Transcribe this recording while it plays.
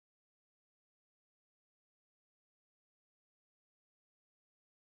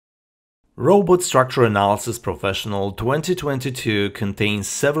Robot Structure Analysis Professional 2022 contains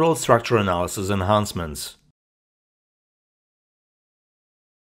several structure analysis enhancements.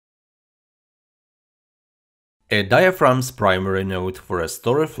 A diaphragm's primary node for a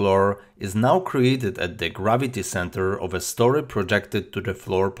story floor is now created at the gravity center of a story projected to the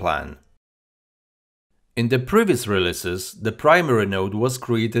floor plan. In the previous releases, the primary node was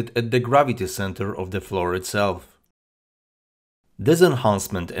created at the gravity center of the floor itself. This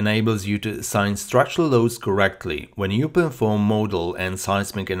enhancement enables you to assign structural loads correctly when you perform model and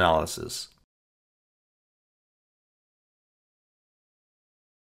seismic analysis.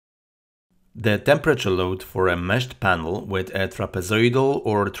 The temperature load for a meshed panel with a trapezoidal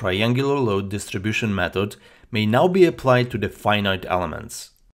or triangular load distribution method may now be applied to the finite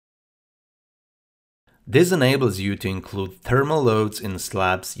elements. This enables you to include thermal loads in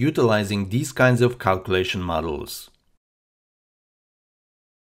slabs utilizing these kinds of calculation models.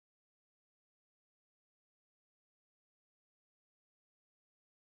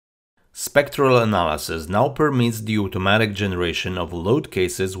 Spectral analysis now permits the automatic generation of load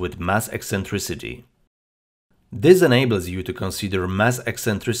cases with mass eccentricity. This enables you to consider mass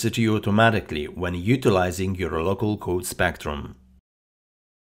eccentricity automatically when utilizing your local code spectrum.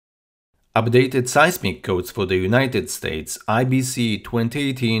 Updated seismic codes for the United States IBC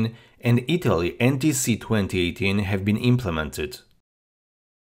 2018 and Italy NTC 2018 have been implemented.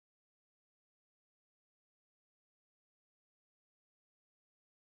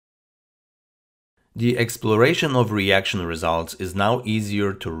 The exploration of reaction results is now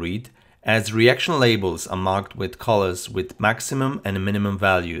easier to read as reaction labels are marked with colors with maximum and minimum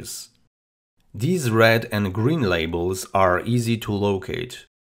values. These red and green labels are easy to locate.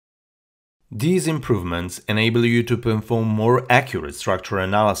 These improvements enable you to perform more accurate structure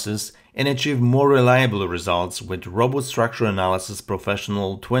analysis and achieve more reliable results with Robot Structure Analysis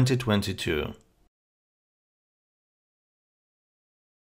Professional 2022.